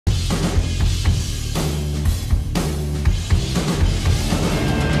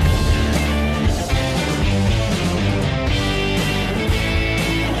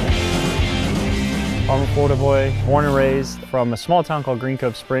Florida boy, born and raised from a small town called Green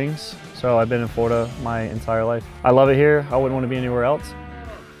Cove Springs. So I've been in Florida my entire life. I love it here. I wouldn't want to be anywhere else.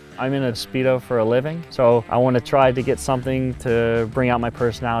 I'm in a Speedo for a living, so I want to try to get something to bring out my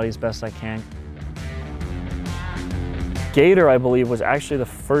personality as best I can. Gator, I believe, was actually the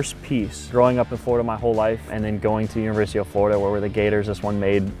first piece growing up in Florida my whole life, and then going to the University of Florida where we're the Gators. This one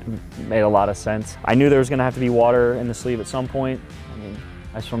made a lot of sense. I knew there was going to have to be water in the sleeve at some point.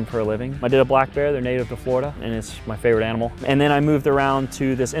 I swim for a living. I did a black bear, they're native to Florida, and it's my favorite animal. And then I moved around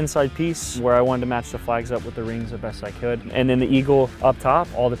to this inside piece where I wanted to match the flags up with the rings the best I could. And then the eagle up top,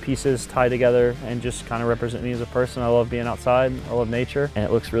 all the pieces tied together and just kind of represent me as a person. I love being outside, I love nature, and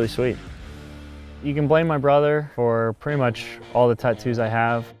it looks really sweet. You can blame my brother for pretty much all the tattoos I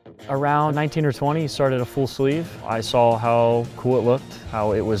have. Around 19 or 20, he started a full sleeve. I saw how cool it looked,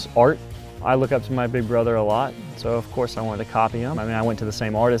 how it was art. I look up to my big brother a lot, so of course I wanted to copy him. I mean, I went to the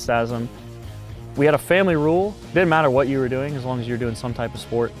same artist as him. We had a family rule. It didn't matter what you were doing as long as you were doing some type of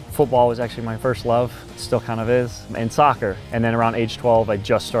sport. Football was actually my first love, still kind of is, and soccer. And then around age 12, I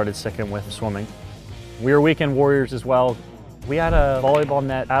just started sticking with swimming. We were weekend warriors as well. We had a volleyball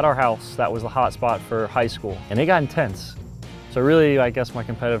net at our house that was the hot spot for high school, and it got intense. So really, I guess my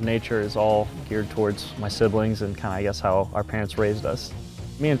competitive nature is all geared towards my siblings and kind of, I guess, how our parents raised us.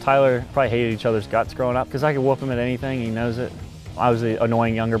 Me and Tyler probably hated each other's guts growing up because I could whoop him at anything, he knows it. I was the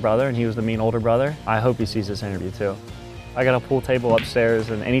annoying younger brother and he was the mean older brother. I hope he sees this interview too. I got a pool table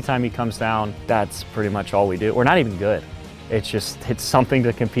upstairs, and anytime he comes down, that's pretty much all we do. We're not even good. It's something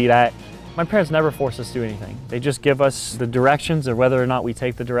to compete at. My parents never force us to do anything. They just give us the directions, and whether or not we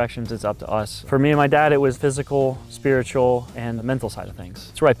take the directions, it's up to us. For me and my dad, it was physical, spiritual, and the mental side of things.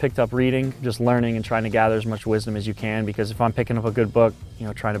 That's where I picked up reading, just learning and trying to gather as much wisdom as you can, because if I'm picking up a good book,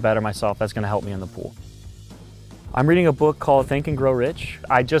 trying to better myself, that's gonna help me in the pool. I'm reading a book called Think and Grow Rich.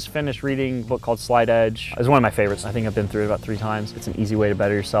 I just finished reading a book called Slight Edge. It's one of my favorites. I think I've been through it about 3 times. It's an easy way to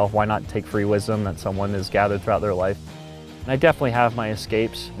better yourself. Why not take free wisdom that someone has gathered throughout their life? And I definitely have my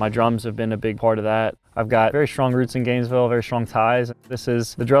escapes. My drums have been a big part of that. I've got very strong roots in Gainesville, very strong ties. This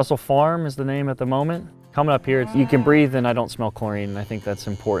is the Dressel Farm is the name at the moment. Coming up here, you can breathe and I don't smell chlorine, and I think that's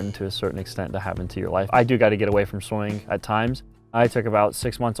important to a certain extent to have into your life. I do got to get away from swimming at times. I took about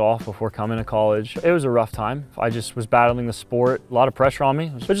 6 months off before coming to college. It was a rough time. I just was battling the sport, a lot of pressure on me.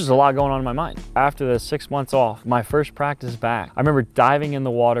 There's just a lot going on in my mind. After the 6 months off, my first practice back, I remember diving in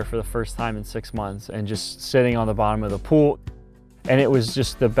the water for the first time in 6 months and just sitting on the bottom of the pool. And it was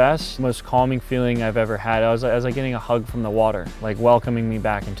just the best, most calming feeling I've ever had. I was like getting a hug from the water, like welcoming me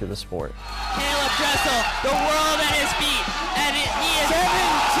back into the sport. Caeleb Dressel, the world at his feet, and he is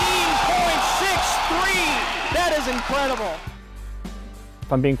 17.63. That is incredible.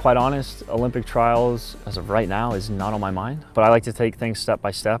 If I'm being quite honest, Olympic trials, as of right now, is not on my mind. But I like to take things step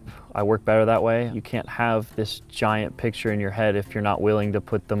by step. I work better that way. You can't have this giant picture in your head if you're not willing to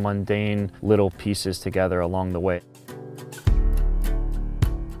put the mundane little pieces together along the way.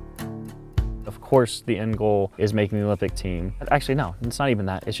 Of course, the end goal is making the Olympic team. Actually, no, it's not even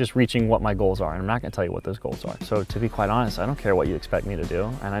that. It's just reaching what my goals are, and I'm not gonna tell you what those goals are. So to be quite honest, I don't care what you expect me to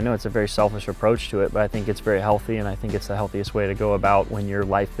do. And I know it's a very selfish approach to it, but I think it's very healthy, and I think it's the healthiest way to go about when your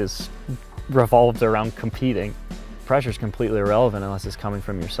life is revolved around competing. Pressure is completely irrelevant unless it's coming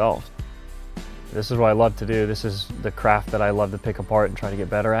from yourself. This is what I love to do. This is the craft that I love to pick apart and try to get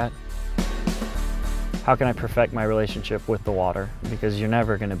better at. How can I perfect my relationship with the water? Because you're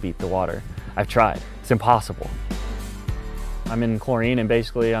never gonna beat the water. I've tried, it's impossible. I'm in chlorine, and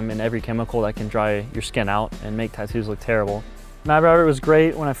basically I'm in every chemical that can dry your skin out and make tattoos look terrible. Mad Rabbit was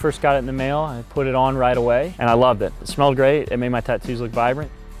great when I first got it in the mail. I put it on right away and I loved it. It smelled great, it made my tattoos look vibrant.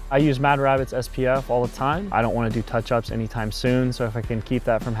 I use Mad Rabbit's SPF all the time. I don't want to do touch-ups anytime soon, so if I can keep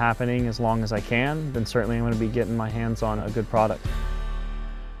that from happening as long as I can, then certainly I'm going to be getting my hands on a good product.